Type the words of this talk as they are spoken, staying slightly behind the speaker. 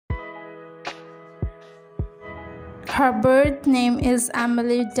Her birth name is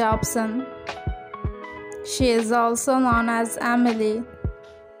Emily Dobson. She is also known as Emily.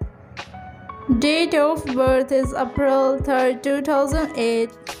 Date of birth is April 3rd, 2008.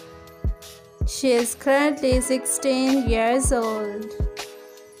 She is currently 16 years old.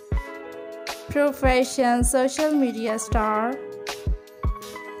 Profession: social media star.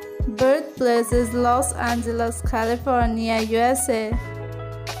 Birthplace is Los Angeles, California, USA.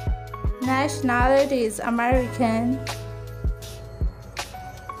 Nationality is American.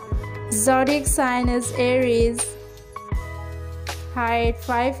 Zodiac sign is Aries. Height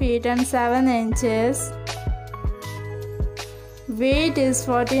 5 feet and 7 inches. Weight is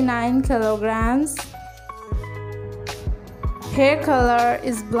 49 kilograms. Hair color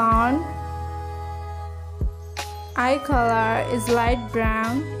is blonde. Eye color is light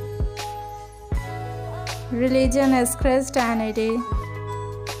brown. Religion is Christianity.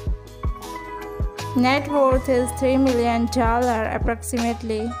 Net worth is $3 million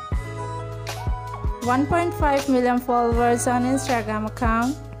approximately. 1.5 million followers on Instagram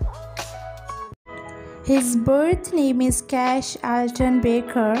account. His birth name is Cash Alton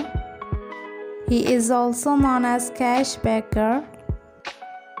Baker. He is also known as Cash Baker.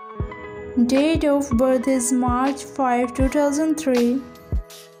 Date of birth is March 5, 2003.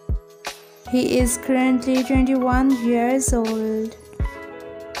 He is currently 21 years old.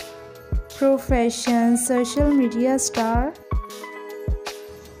 Profession: social media star.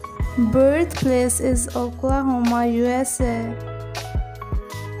 Birthplace is Oklahoma, USA.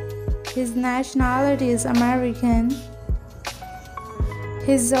 His nationality is American.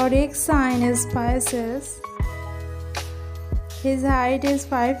 His zodiac sign is Pisces. His height is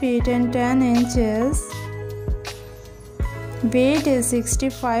 5 feet and 10 inches. Weight is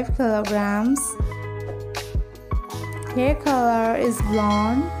 65 kilograms. Hair color is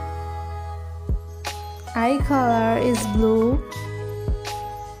blonde. Eye color is blue.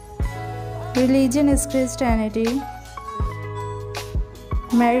 Religion is Christianity.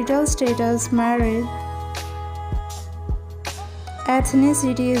 Marital status: married.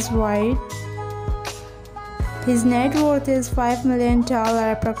 Ethnicity is white. His net worth is $5 million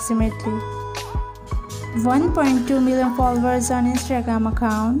approximately. 1.2 million followers on Instagram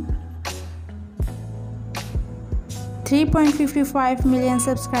account. 3.55 million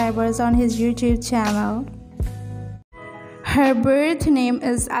subscribers on his YouTube channel. Her birth name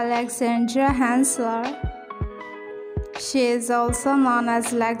is Lexi Hensler. She is also known as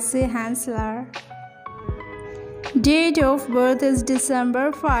Lexi Hensler. Date of birth is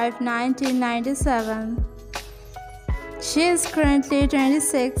December 5, 1997. She is currently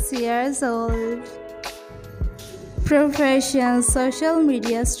 26 years old. Profession: social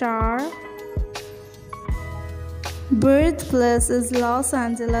media star. Birthplace is Los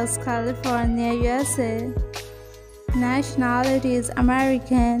Angeles, California, USA. Nationality is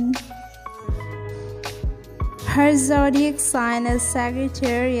American. Her zodiac sign is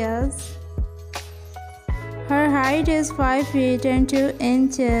Sagittarius. Her height is 5 feet and 2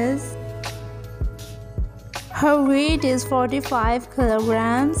 inches. Her weight is 45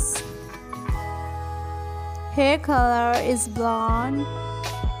 kilograms. Hair color is blonde.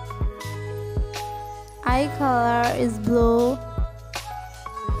 Eye color is blue.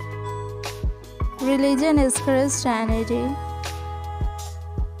 Religion is Christianity.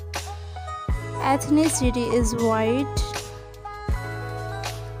 Ethnicity is white.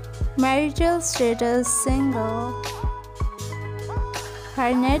 Marital status: single.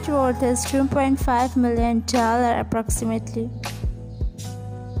 Her net worth is $2.5 million approximately.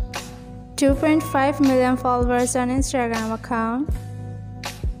 2.5 million followers on Instagram account.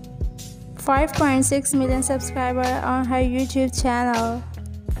 5.6 million subscribers on her YouTube channel.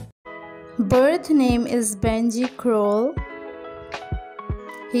 Birth name is Benji Krol.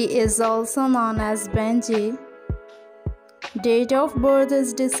 He is also known as Benji. Date of birth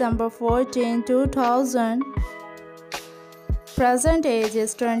is December 14, 2000. Present age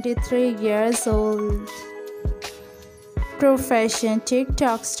is 23 years old. Profession: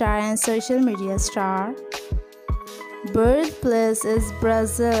 TikTok star and social media star. Birthplace is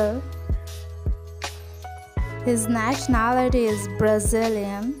Brazil. His nationality is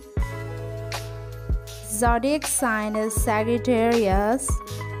Brazilian. Zodiac sign is Sagittarius.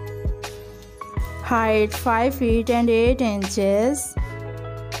 Height 5 feet and 8 inches.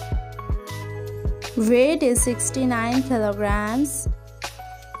 Weight is 69 kilograms.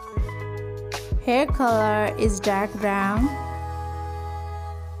 Hair color is dark brown.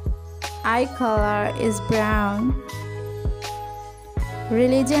 Eye color is brown.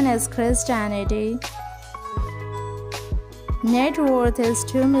 Religion is Christianity. Net worth is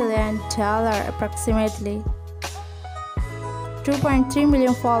 $2 million approximately. 2.3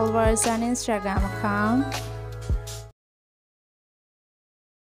 million followers on Instagram account.